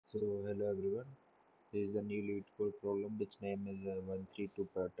So hello everyone. This is the new Leetcode problem which name is 132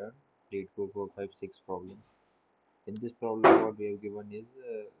 pattern Leetcode 456 problem. In this problem what we have given is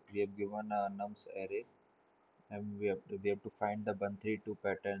we have given a nums array and we have to find the 132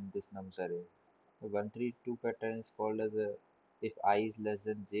 pattern in this nums array. The 132 pattern is called as if I is less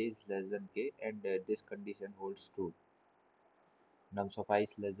than j is less than k and this condition holds true. Nums of I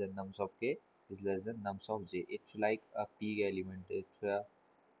is less than nums of k is less than nums of j. It's like a p element. It's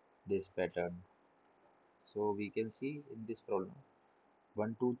this pattern. So we can see in this problem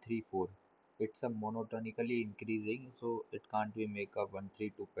 1 2 3 4, it's a monotonically increasing, so it can't be make a 1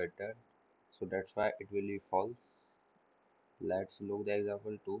 3 2 pattern, so that's why it will be false. Let's look the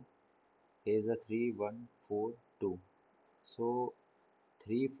example 2. Here's a 3 1 4 2. So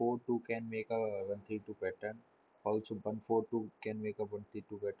 3 4 2 can make a 1 3 2 pattern, also 1 4 2 can make a 1 3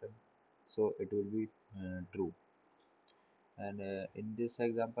 2 pattern, so it will be true. And in this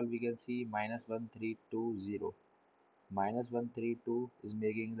example we can see minus 1 3 2 0. Minus 132 is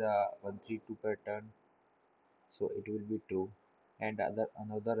making the 132 pattern, so it will be true. And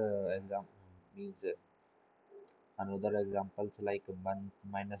another example means another examples like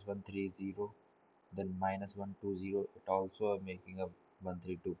 130, then minus 120, it also making a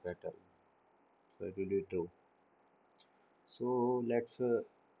 132 pattern, so it will be true. So let's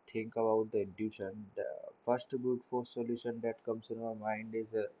think about the intuition. The first brute force solution that comes in our mind is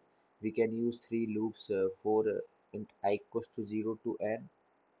we can use three loops for int I equals to 0 to n,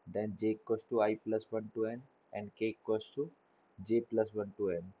 then j equals to I plus 1 to n, and k equals to j plus 1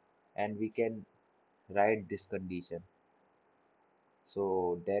 to n, and we can write this condition.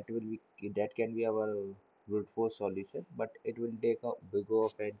 So that can be our brute force solution, but it will take a big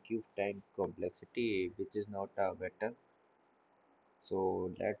of n cube time complexity, which is not better.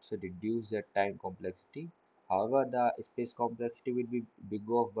 So let's reduce that time complexity. However, the space complexity will be big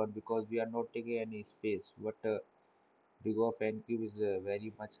of 1 because we are not taking any space, but big of n cube is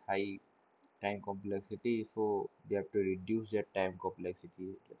very much high time complexity, so we have to reduce that time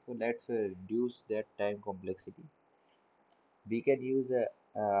complexity. So let's reduce that time complexity. We can use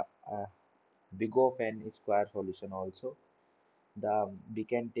a big of n square solution also. The we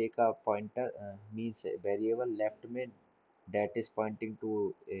can take a pointer, means a variable left main that is pointing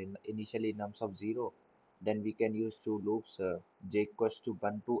to initially nums of 0. Then we can use two loops, j equals to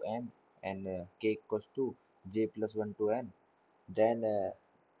 1 to n and k equals to j plus 1 to n. Then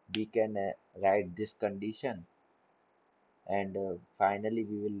we can write this condition, and finally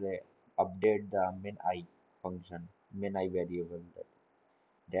we will update the min I function, min I variable.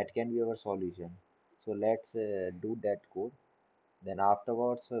 That can be our solution. So let's do that code. Then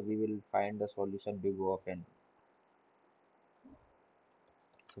afterwards we will find the solution big O of n.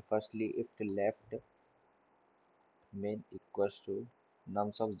 So firstly, if the left main equals to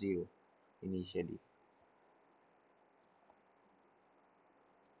nums of 0 initially,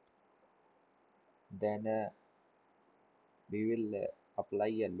 then we will apply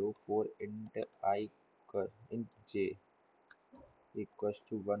a loop for int I int j equals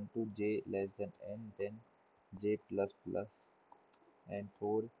to 1 to j less than n, then j plus plus, and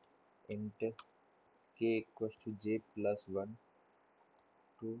for int k equals to j plus 1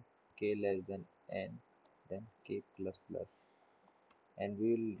 to k less than n, then k plus plus. And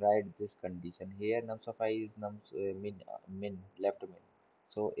we will write this condition here. Nums of I is nums min left min.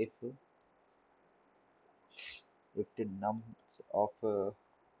 So if the nums of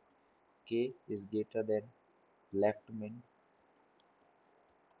k is greater than left min,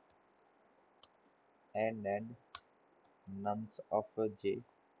 and nums of j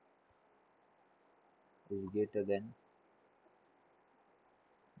is greater than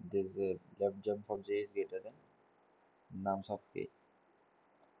this, left jump of j is greater than nums of k,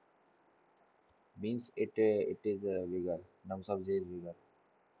 means it is bigger, nums of j is bigger,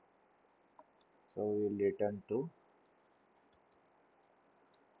 so we will return true.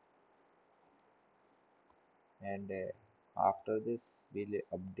 And after this we'll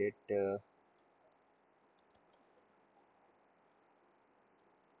update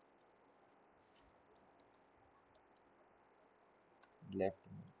left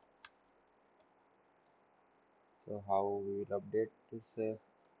min. So how we will update this,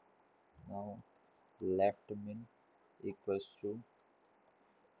 now left min equals to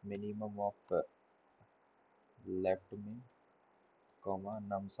minimum of left min comma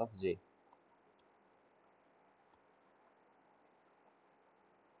nums of j.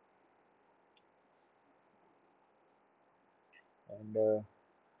 And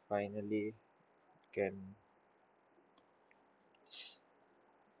finally can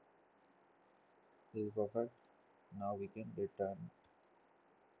is perfect. Now we can return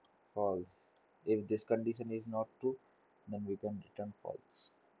false. If this condition is not true, then we can return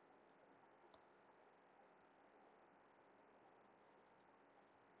false.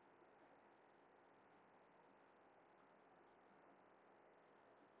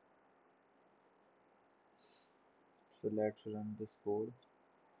 So let's run this code.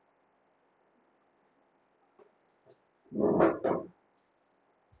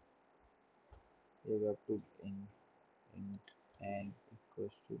 We have to int n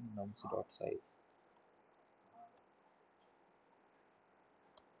equals to nums dot size.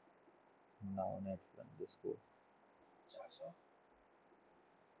 Now let's run this code.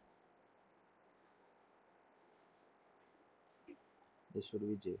 This should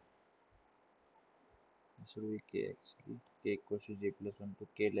be j. This should be k actually. K equals to j plus 1 to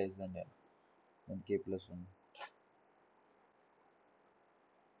k less than n. Then k plus 1.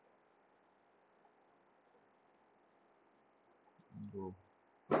 Go.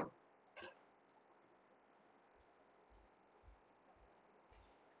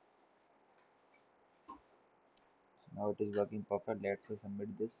 Now it is working perfect. Let's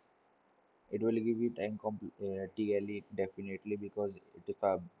submit this. It will give you TLE definitely because it is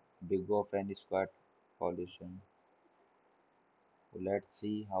a big of n squared solution. So let's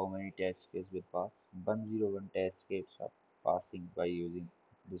see how many test cases will pass. 101 test cases are passing by using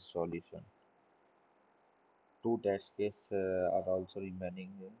this solution. Two test cases are also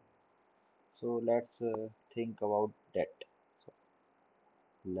remaining. So let's think about that. So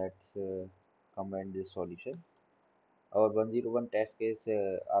let's comment this solution. Our 101 test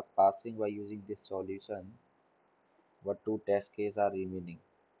cases are passing by using this solution, but two test cases are remaining.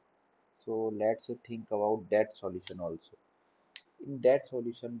 So let's think about that solution also. In that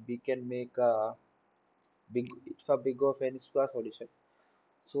solution, we can make a it's a big of n square solution.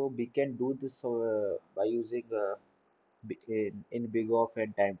 So we can do this by using in big of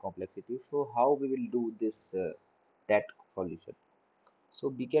n time complexity. So how we will do this that solution? So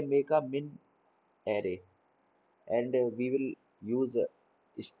we can make a min array and we will use a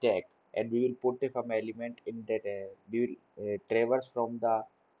stack and we will put a some element in that we will traverse from the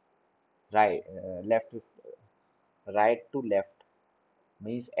right to left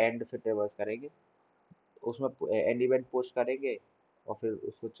means and से ट्रेवर्स करेंगे उसमें and event post करेंगे और फिर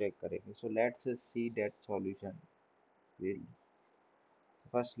उसको check करेंगे so let's see that solution will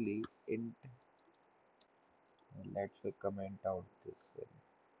firstly int let's comment out this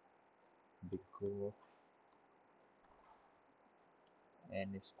because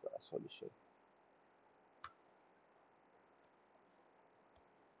n square solution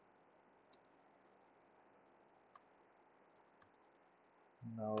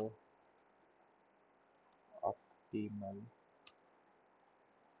now optimal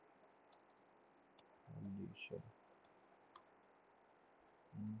solution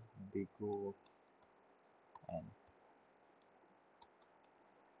in big O of n.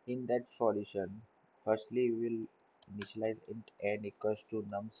 In that solution, firstly we will initialize int n equals to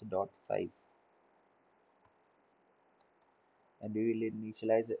nums dot size and we will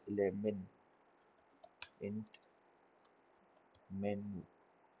initialize min int min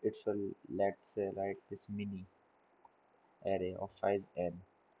it will let's say write this mini array of size n.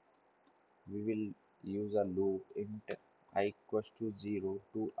 We will use a loop int I equals to 0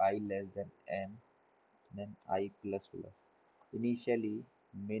 to I less than n then I plus plus. Initially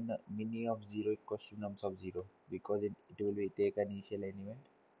mini of 0 equals to nums of 0 because it will be take an initial element.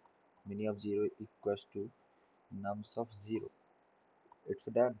 Mini of 0 equals to nums of 0. It's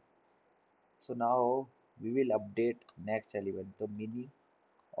done. So now we will update next element. The mini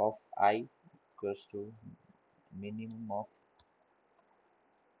of I equals to minimum of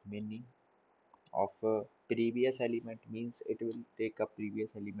mini of a previous element means it will take a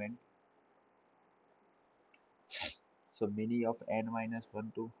previous element. So mini of n minus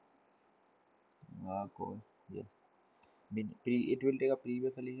 1 to yeah. It will take a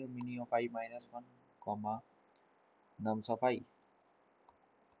previous element mini of I minus 1 comma nums of I.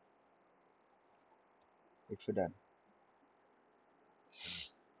 It's done.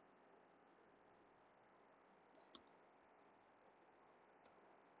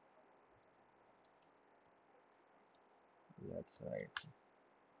 That's right.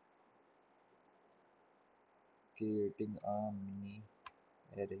 Creating a mini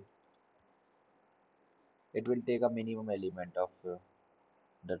array. It will take a minimum element of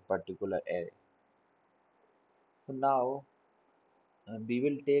that particular array. So now we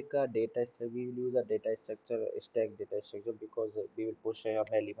will take a data structure. We will use a data structure, stack data structure because we will push an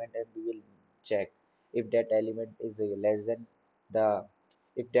element and we will check if that element is less than the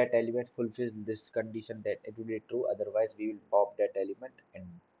if that element fulfills this condition that it will be true. Otherwise, we will pop that element and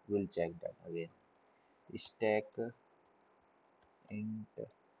We'll check that again. Stack int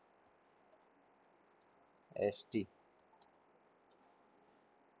st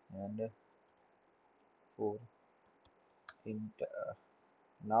and 4 int.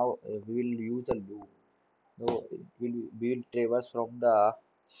 Now we will use a loop. No, we will traverse from the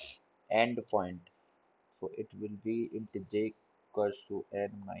end point. So it will be int j equals to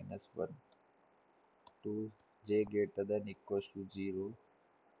n minus 1 to j greater than equals to 0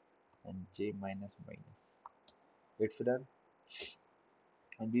 and j minus minus. It's done.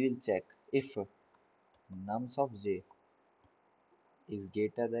 And we will check if nums of j is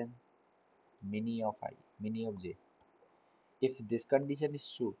greater than mini of j. If this condition is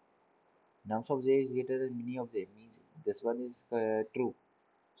true, nums of j is greater than mini of j means this one is true.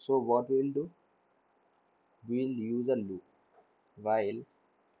 So what we will do? We will use a loop while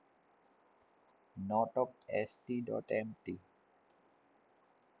not of st.empty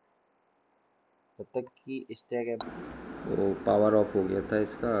जब तक कि stack वो power of हो गया था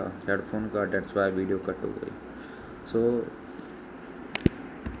इसका headphone का, that's why video cut हो गई. So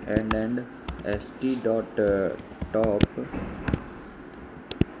and st.top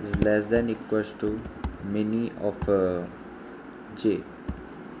is less than equals to mini of j.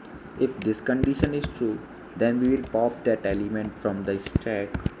 If this condition is true, then we will pop that element from the stack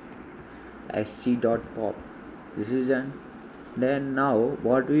st.pop. This is done. Then now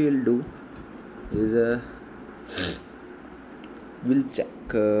what we will do is we'll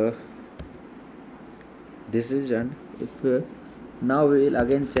check this is done. If now we will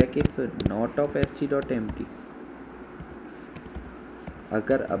again check if not of st.empty.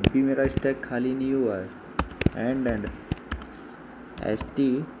 अगर अब भी मेरा stack खाली नहीं हुआ है and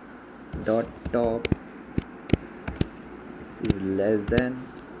st.top is less than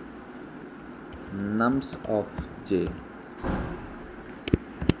nums of j.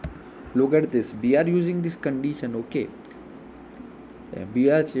 Look at this, we are using this condition. Okay, we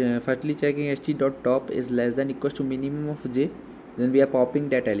are firstly checking st.top is less than equals to minimum of j, then we are popping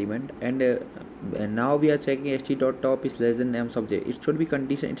that element, and now we are checking st.top is less than nums of j. It should be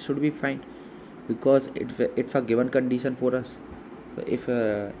condition, it should be fine because it's a given condition for us. If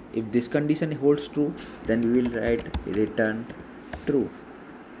this condition holds true, then we will write return true.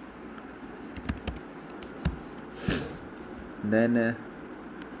 Then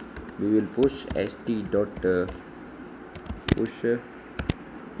we will push push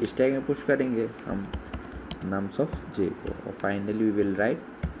stack में push करेंगे हम nums of j को, और finally we will write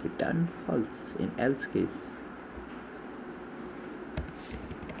return false in else case.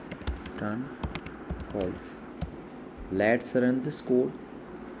 Return false. Let's run this code.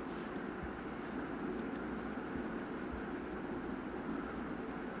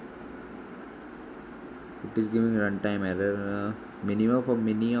 It is giving runtime error. Minimum for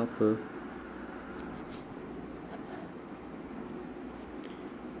mini of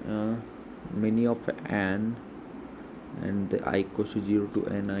mini of n and the I equals to 0 to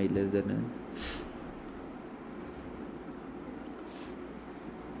n, I less than n.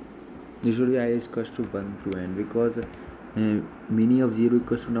 Usually I is equals to 1 to n because mini of 0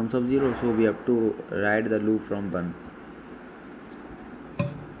 equals to nums of 0, so we have to write the loop from 1.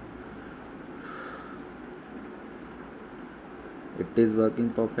 It is working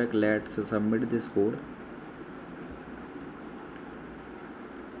perfect. Let's submit this code.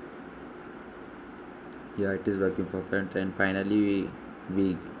 Yeah, it is working perfect, and finally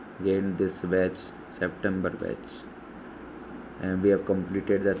we gained this batch, September batch, and we have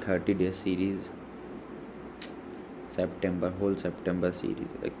completed the 30-day series. Whole September series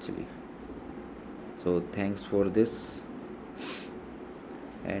actually. So thanks for this,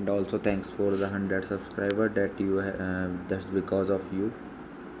 and also thanks for the 100 subscriber that you have, that's because of you.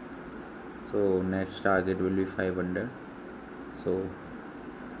 So next target will be 500, so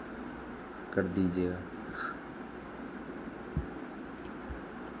कर दीजिएगा.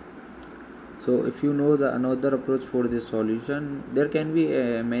 So if you know the another approach for this solution, there can be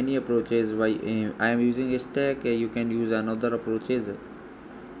many approaches. Why I am using a stack, you can use another approaches,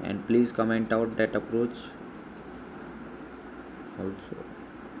 and please comment out that approach also.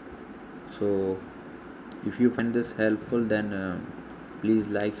 So if you find this helpful, then please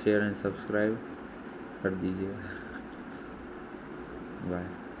like, share and subscribe कर दीजिए.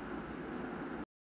 Bye.